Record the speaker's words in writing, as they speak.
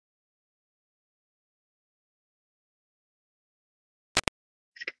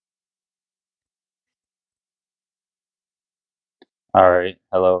Alright,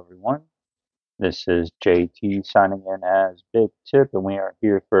 hello everyone. This is JT signing in as BigTip, and we are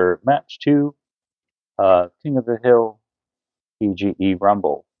here for match 2 of King of the Hill PGE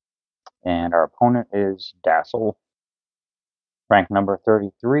Rumble. And our opponent is Dassel, rank number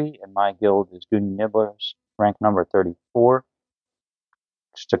 33, and my guild is Goonie Nibblers, rank number 34.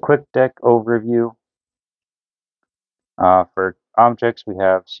 Just a quick deck overview. For objects, we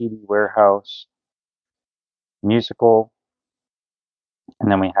have CD Warehouse, Musical, and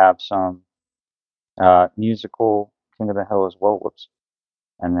then we have some Musical King of the Hill as well. Whoops.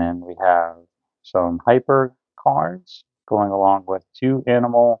 And then we have some hyper cards going along with 2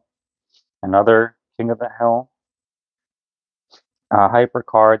 animal, another King of the Hill hyper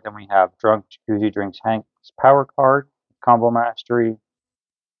card. Then we have Drunk Jacuzzi Drinks Hank's power card, combo mastery,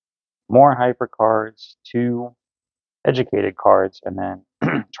 more hyper cards, 2 educated cards, and then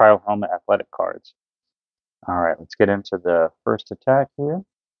trial helmet athletic cards. Alright, let's get into the first attack here.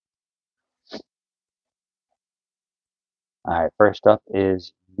 Alright, first up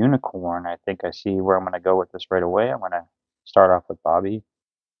is Unicorn. I think I see where I'm going to go with this right away. I'm going to start off with Bobby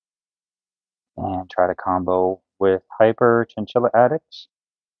and try to combo with Hyper Chinchilla Addicts.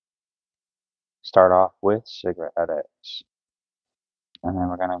 Start off with Cigarette Addicts. And then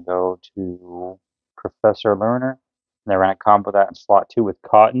we're going to go to Professor Learner. And then we're going to combo that in slot 2 with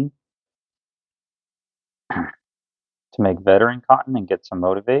Cotton to make Veteran Cotton and get some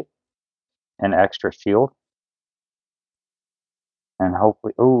Motivate and extra shield. And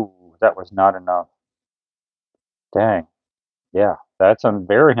hopefully, ooh, that was not enough. Dang. Yeah, that's a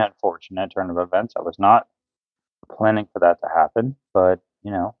very unfortunate turn of events. I was not planning for that to happen, but,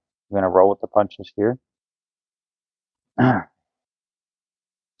 you know, I'm going to roll with the punches here.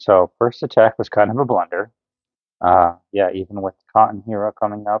 So, first attack was kind of a blunder. Yeah, even with Cotton Hero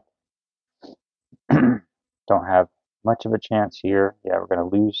coming up, don't have much of a chance here. Yeah, we're going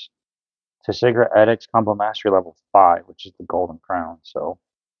to lose to Cigarette Addicts Combo Mastery level 5, which is the Golden Crown. So,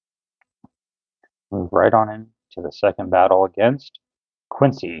 move right on into the second battle against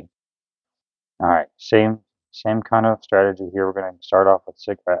Quincy. All right, same kind of strategy here. We're going to start off with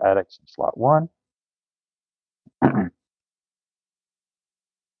Cigarette Addicts in slot 1.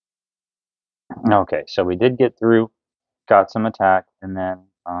 Okay, so we did get through, got some attack, and then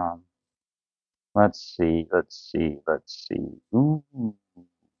let's see. Ooh,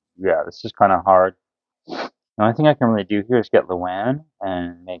 yeah, this is kind of hard. The only thing I can really do here is get Luan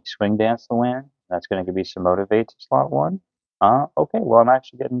and make Swing Dance Luan. That's going to give me some Motivate to slot 1. Okay, well, I'm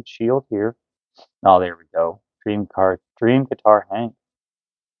actually getting Shield here. Oh, there we go. Dream Guitar Hank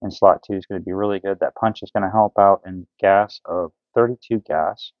in slot 2 is going to be really good. That punch is going to help out in gas of 32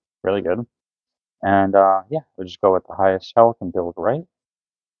 gas. Really good. And yeah, we'll just go with the highest health and build right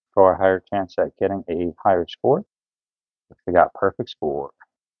for a higher chance at getting a higher score. If we got perfect score.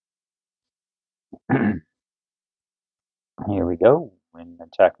 Here we go. And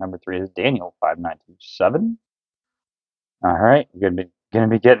attack number 3 is Daniel 5927. All right, we're gonna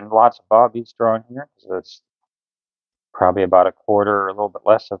be getting lots of bobbies drawn here because that's probably about a quarter or a little bit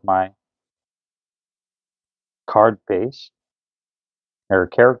less of my card base or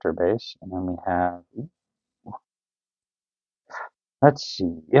character base. And then we have, let's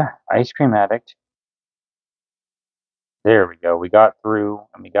see, yeah, Ice Cream Addict. There we go. We got through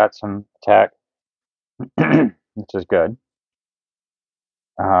and we got some attack, which is good.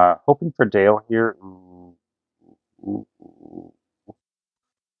 Hoping for Dale here. Ooh.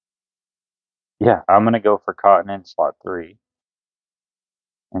 Yeah, I'm gonna go for Cotton in slot 3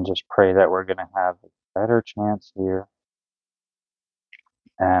 and just pray that we're gonna have a better chance here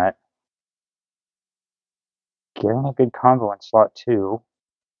at getting a good combo in slot 2.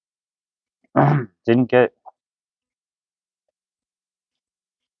 Didn't get.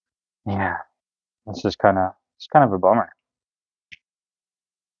 Yeah, this is kind of a bummer.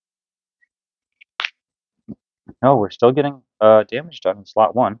 No, we're still getting damage done in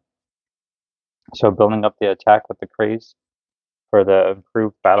slot 1. So building up the attack with the craze for the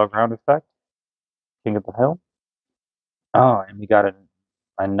improved battleground effect, King of the Hill. Oh, and we got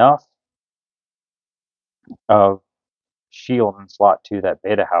enough of shield in slot 2 that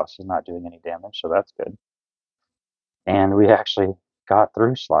Beta House is not doing any damage, so that's good. And we actually got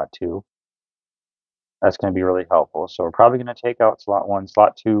through slot 2. That's going to be really helpful. So we're probably going to take out slot 1.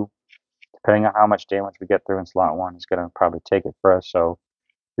 Slot 2, depending on how much damage we get through in slot 1, is going to probably take it for us. So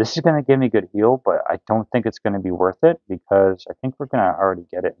this is going to give me good heal, but I don't think it's going to be worth it because I think we're going to already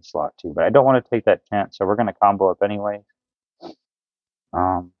get it in slot 2. But I don't want to take that chance, so we're going to combo up anyway.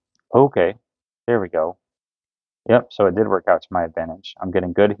 Okay, there we go. Yep, so it did work out to my advantage. I'm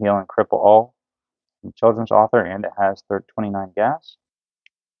getting good heal and cripple all. children's author, and it has 29 gas.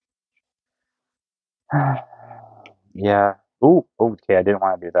 Yeah. Ooh, okay, I didn't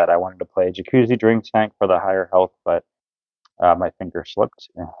want to do that. I wanted to play Jacuzzi Drink Tank for the higher health, but my finger slipped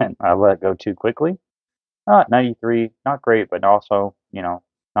and I let it go too quickly. 93, not great, but also,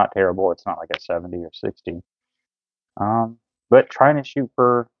 not terrible. It's not like a 70 or 60. But trying to shoot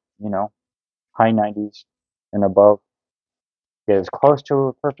for, high 90s and above. Get as close to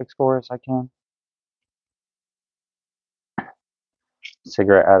a perfect score as I can.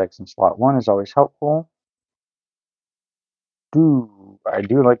 Cigarette addicts in slot 1 is always helpful. I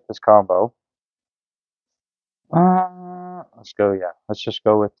do like this combo. Let's go, yeah. Let's just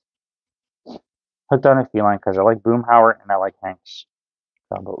go with Hooked on a Feline because I like Boomhauer and I like Hank's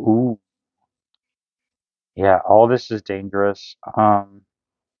combo. Ooh. Yeah, all this is dangerous. I'm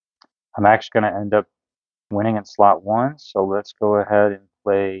actually going to end up winning in slot 1, so let's go ahead and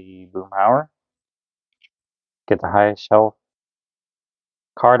play Boomhauer. Get the highest health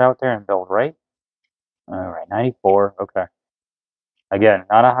card out there and build right. Alright, 94. Okay. Again,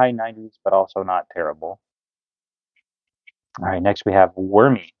 not a high 90s, but also not terrible. Alright, next we have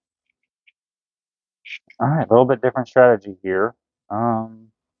Wormee. Alright, a little bit different strategy here.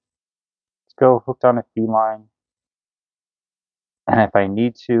 Let's go Hooked on a Feline. And if I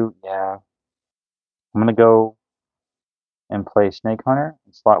need to, yeah, I'm going to go and play Snake Hunter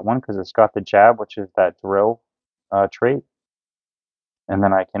in slot 1 because it's got the jab, which is that drill trait. And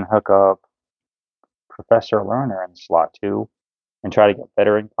then I can hook up Professor Learner in slot 2 and try to get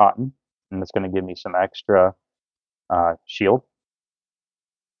better in Cotton. And that's going to give me some extra shield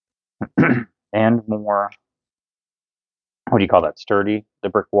and more, what do you call that, sturdy, the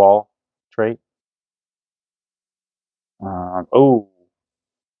brick wall trait.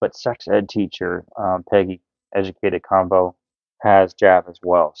 But sex ed teacher, Peggy, educated combo, has jab as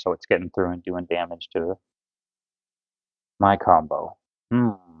well. So it's getting through and doing damage to my combo.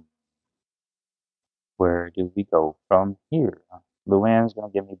 Where do we go from here? Luann's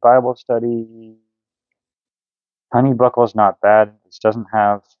going to give me Bible study. Honeybuckle's not bad. This doesn't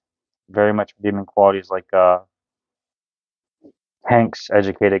have very much redeeming qualities like Hank's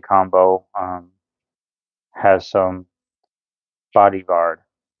educated combo has some bodyguard.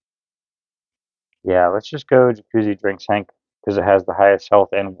 Yeah, let's just go Jacuzzi Drinks Hank because it has the highest health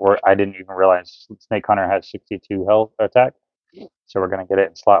and I didn't even realize Snake Hunter has 62 health attack. So we're going to get it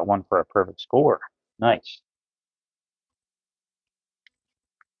in slot 1 for a perfect score. Nice.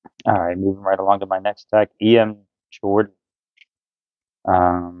 All right, moving right along to my next attack, emjordy.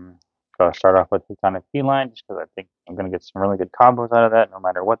 So I'll start off with the kind of feline just because I think I'm going to get some really good combos out of that no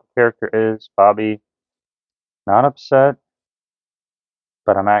matter what the character is. Bobby, not upset,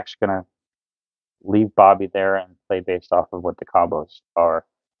 but I'm actually going to leave Bobby there and play based off of what the combos are.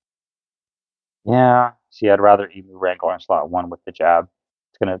 Yeah, see, I'd rather Emu Wrangler in slot 1 with the jab.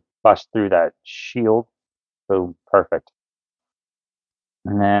 It's going to bust through that shield. Boom, perfect.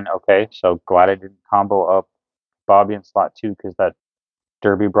 And then, okay, so glad I didn't combo up Bobby in slot 2 because that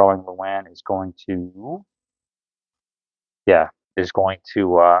Derby Brawling Luann is going to,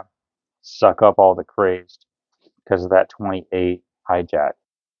 suck up all the crazed because of that 28 hijack.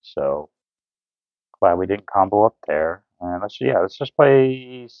 So glad we didn't combo up there. And let's just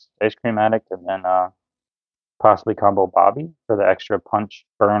play Ice Cream Addict and then possibly combo Bobby for the extra punch,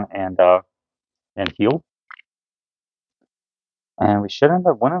 burn, and heal. And we should end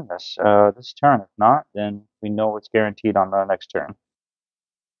up winning this this turn. If not, then we know what's guaranteed on the next turn.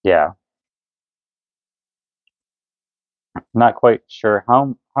 Yeah. Not quite sure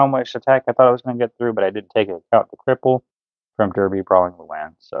how much attack I thought I was going to get through, but I did take into account the cripple from Derby Brawling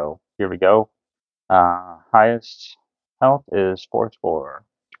Luann. So here we go. Highest health is 4-4.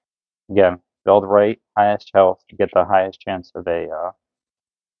 Again, build right, highest health, you get the highest chance of a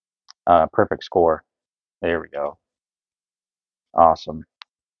perfect score. There we go. Awesome.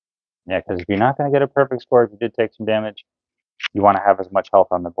 Yeah, because if you're not going to get a perfect score, if you did take some damage, you want to have as much health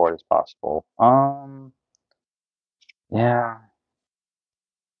on the board as possible. Yeah.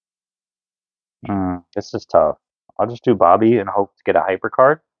 This is tough. I'll just do Bobby and hope to get a hyper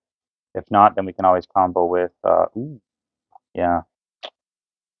card. If not, then we can always combo with, yeah.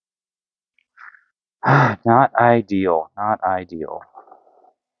 Not ideal. Not ideal.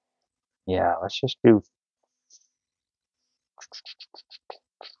 Yeah, let's just do.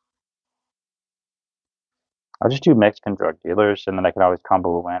 I'll just do Mexican drug dealers, and then I can always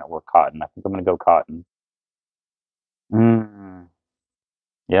combo Luann or Cotton. I think I'm gonna go Cotton.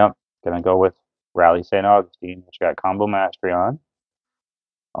 Yep, gonna go with Rally St. Augustine, which got combo mastery on.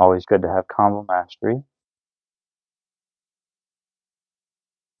 Always good to have combo mastery.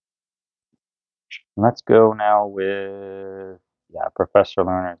 Let's go now with, yeah, Professor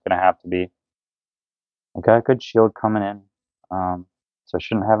Learner. It's gonna have to be. I got a good shield coming in, so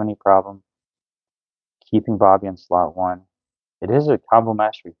shouldn't have any problem keeping Bobby in slot 1. It is a combo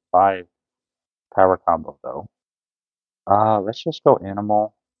mastery 5 power combo though. Let's just go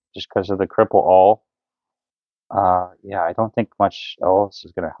animal, just because of the cripple all. Yeah, I don't think much else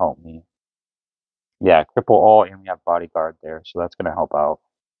is gonna help me. Yeah, cripple all, and we have bodyguard there, so that's gonna help out.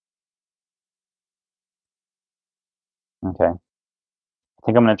 Okay, I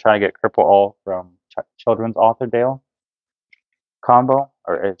think I'm gonna try to get cripple all from Children's Author Dale combo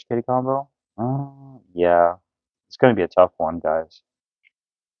or educated combo. Yeah, it's gonna be a tough one, guys.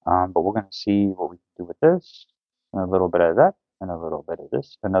 But we're gonna see what we can do with this, and a little bit of that, and a little bit of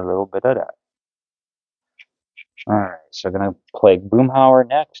this, and a little bit of that. All right, so I'm gonna play Boomhauer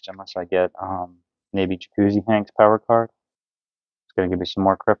next, unless I get maybe Jacuzzi Hank's power card. It's gonna give me some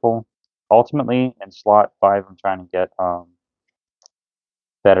more cripple. Ultimately, in slot 5, I'm trying to get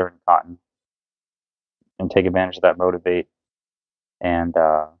Veteran Cotton and take advantage of that motivate and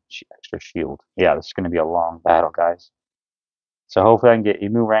extra shield. Yeah, this is gonna be a long battle, guys. So hopefully I can get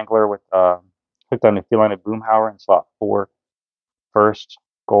Emu Wrangler with clicked on the Feline of Boomhauer in slot 4. First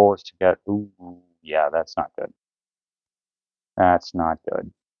goal is to get, ooh, yeah, that's not good. That's not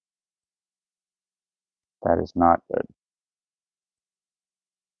good. That is not good.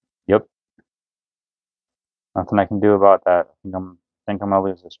 Yep. Nothing I can do about that. I think I'm gonna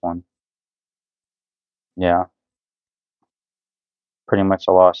lose this one. Yeah. Pretty much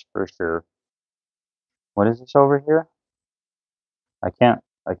a loss for sure. What is this over here? I can't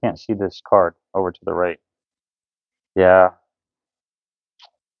see this card over to the right. Yeah.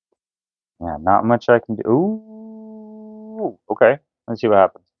 Yeah, not much I can do. Ooh. Okay. Let's see what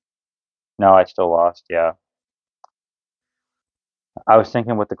happens. No, I still lost. Yeah. I was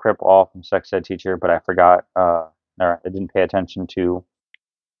thinking with the crip all from Sex Ed Teacher, but I forgot, or I didn't pay attention to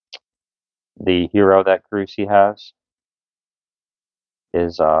the hero that grusce has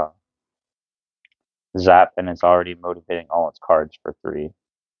is Zap, and it's already motivating all its cards for 3.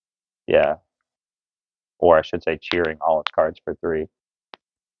 Yeah. Or I should say cheering all its cards for 3.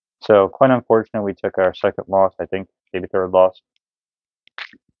 So quite unfortunate we took our second loss, I think, maybe third loss.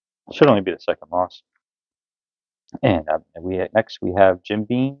 Should only be the second loss. And next we have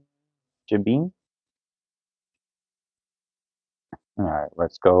Jimbean. Jimbean? Alright,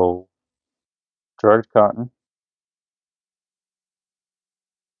 let's go George Cotton.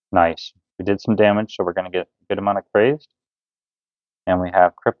 Nice. We did some damage, so we're going to get a good amount of crazed. And we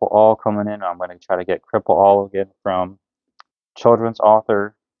have Cripple All coming in. I'm going to try to get Cripple All again from Children's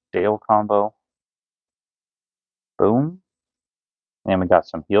Author Dale combo. Boom. And we got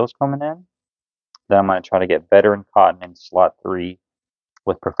some heals coming in. Then I'm going to try to get Veteran Cotton in slot 3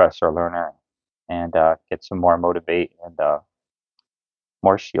 with Professor Learner and get some more motivate and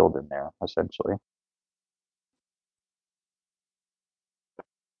more shield in there, essentially.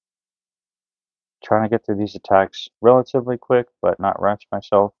 Trying to get through these attacks relatively quick, but not rush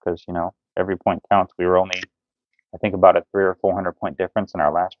myself because, you know, every point counts. We were only, I think, about a 300 or 400 point difference in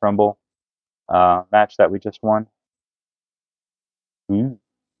our last Rumble match that we just won.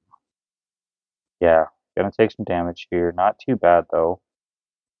 Yeah, gonna take some damage here. Not too bad, though.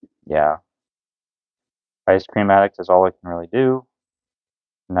 Yeah. Ice Cream Addict is all I can really do.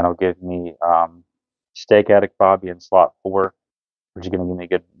 And that'll give me Steak Addict Bobby in slot 4, which is going to give me a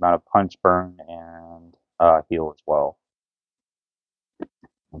good amount of punch, burn, and heal as well.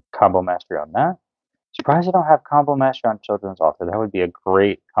 Combo Mastery on that. Surprised I don't have Combo Mastery on Children's Author. That would be a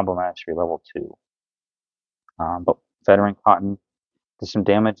great Combo Mastery level 2. But Veteran Cotton did some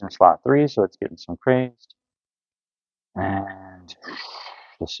damage in slot 3, so it's getting some crazed. And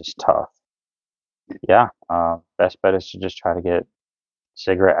this is tough. Yeah, best bet is to just try to get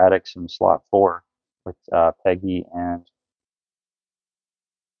Cigarette Addicts in slot 4 with Peggy and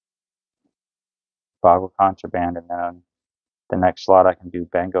Boggle Contraband, and then the next slot I can do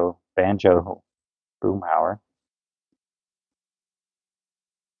Banjo Boomhauer.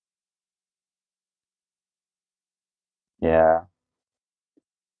 Yeah.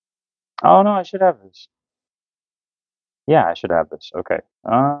 Oh no, I should have this. Yeah, I should have this. Okay.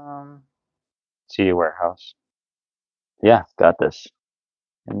 CD warehouse. Yeah, got this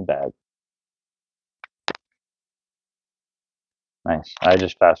in the bag. Nice. I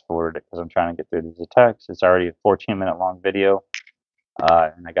just fast forwarded it because I'm trying to get through these attacks. It's already a 14-minute long video,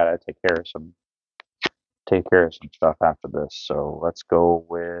 and I gotta take care of some stuff after this. So let's go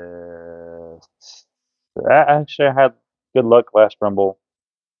with. Actually, I had good luck last Rumble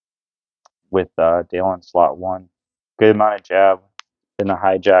with Dale in slot 1. Good amount of jab. Been a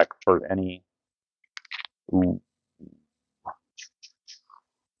hijack for any Ooh.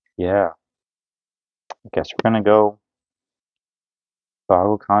 Yeah. I guess we're gonna go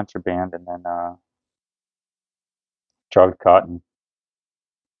bottle contraband and then drugged cotton.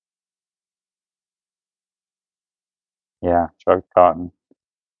 Yeah, drugged cotton.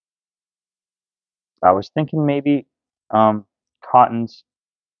 I was thinking maybe cotton's,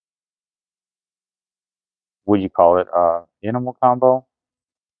 what do you call it? Animal combo.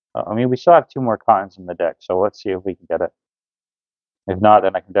 I mean, we still have 2 more cottons in the deck, so let's see if we can get it. If not,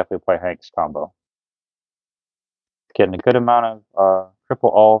 then I can definitely play Hank's combo. Getting a good amount of triple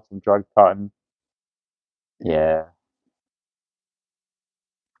all from drugged cotton. Yeah.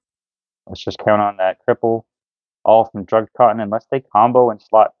 Let's just count on that cripple all from drugged cotton unless they combo in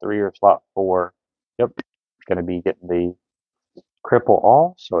slot 3 or slot 4. Yep. Gonna be getting the cripple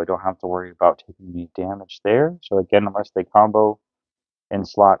all, so I don't have to worry about taking any damage there. So again, unless they combo in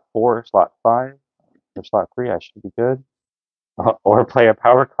slot 4 or slot 5 or slot 3, I should be good. Or play a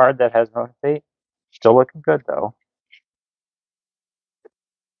power card that has motivate. Still looking good though.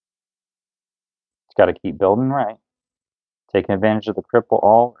 It's got to keep building right. Taking advantage of the cripple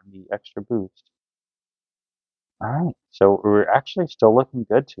all and the extra boost. Alright, so we're actually still looking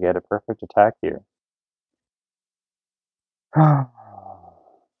good to get a perfect attack here.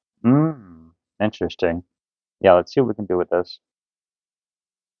 Interesting. Yeah, let's see what we can do with this.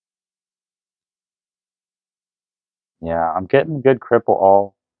 Yeah, I'm getting good cripple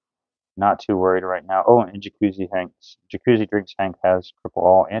all. Not too worried right now. Oh, and Jacuzzi Drinks Hank has cripple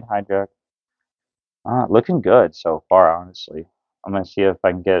all and hijack. Looking good so far, honestly. I'm gonna see if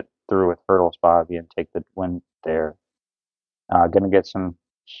I can get through with Hurdles Bobby and take the win there. Gonna get some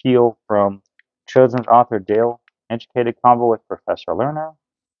heal from children's author Dale. Educated combo with Professor Lerner.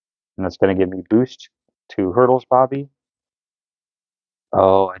 And that's gonna give me boost to Hurdles Bobby.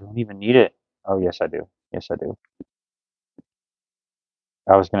 Oh, I don't even need it. Oh, yes, I do. Yes, I do.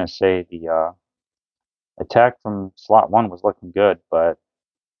 I was gonna say the attack from slot 1 was looking good, but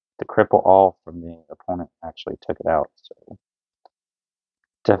the cripple all from the opponent actually took it out. So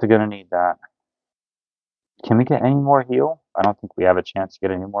definitely gonna need that. Can we get any more heal? I don't think we have a chance to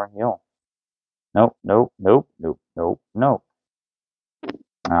get any more heal. Nope, nope, nope, nope, nope, nope.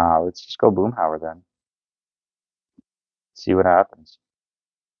 Let's just go Boomhauer then. See what happens.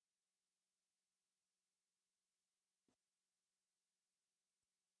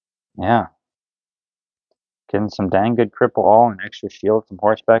 Yeah. Getting some dang good cripple all and extra shield from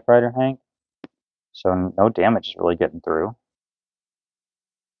Horseback Rider Hank. So no damage is really getting through.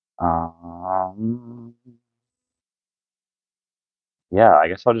 Yeah, I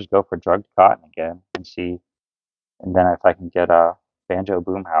guess I'll just go for Drugged Cotton again and see. And then if I can get a Banjo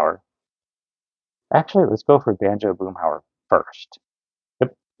Boomhauer. Actually, let's go for Banjo Boomhauer first.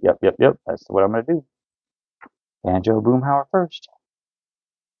 Yep, yep, yep, yep. That's what I'm going to do. Banjo Boomhauer first.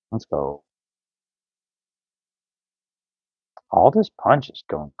 Let's go. All this punch is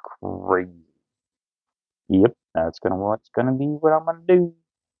going crazy. Yep, that's what's gonna be what I'm gonna do.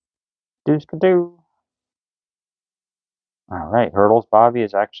 Deuce can do. Alright, Hurdles Bobby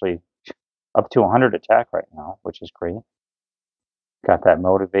is actually up to 100 attack right now, which is great. Got that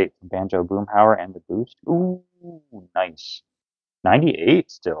motivate from Banjo Boomhauer and the boost. Ooh, nice. 98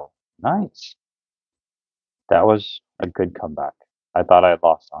 still. Nice. That was a good comeback. I thought I had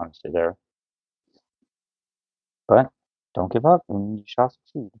lost, honestly, there. But don't give up and you shall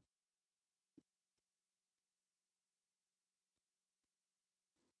succeed.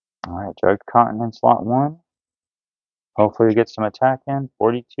 Alright, Drugged Cotton in slot 1. Hopefully we get some attack in.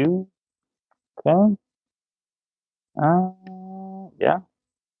 42. Okay. Yeah.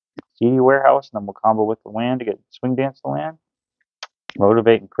 CD Warehouse, and then we'll combo with the land to get Swing Dance the land.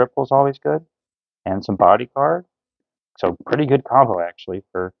 Motivate and Cripple is always good. And some body card. So pretty good combo actually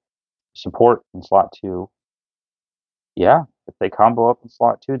for support in slot 2. Yeah, if they combo up in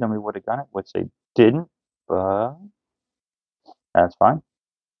slot 2, then we would have done it, which they didn't, but that's fine.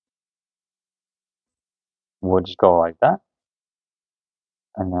 We'll just go like that.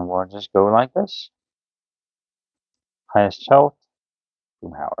 And then we'll just go like this. Highest health,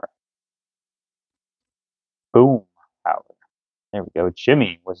 Boomhauer. Boomhauer. There we go.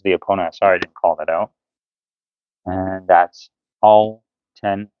 Jimmie was the opponent. Sorry, I didn't call that out. And that's all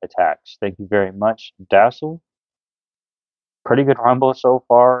 10 attacks. Thank you very much, Dassel. Pretty good rumble so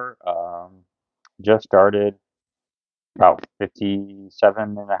far. Just started about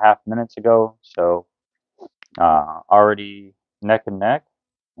 57 and a half minutes ago, so already neck and neck,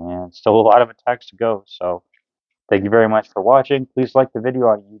 and still a lot of attacks to go. So thank you very much for watching. Please like the video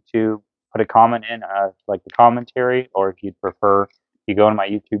on YouTube. Put a comment in, like the commentary, or if you'd prefer, you go to my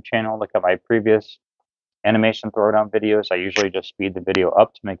YouTube channel, look at my previous animation throwdown videos, I usually just speed the video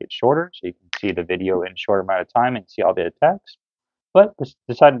up to make it shorter so you can see the video in a short amount of time and see all the attacks. But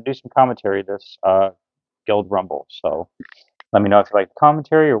decided to do some commentary this guild rumble. So let me know if you like the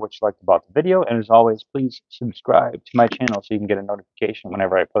commentary or what you liked about the video. And as always, please subscribe to my channel so you can get a notification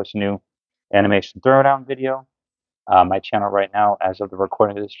whenever I post a new animation throwdown video. My channel right now, as of the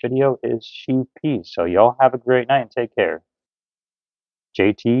recording of this video, is Sheep. So y'all have a great night and take care.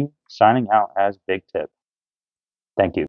 JT signing out as BigTip. Thank you.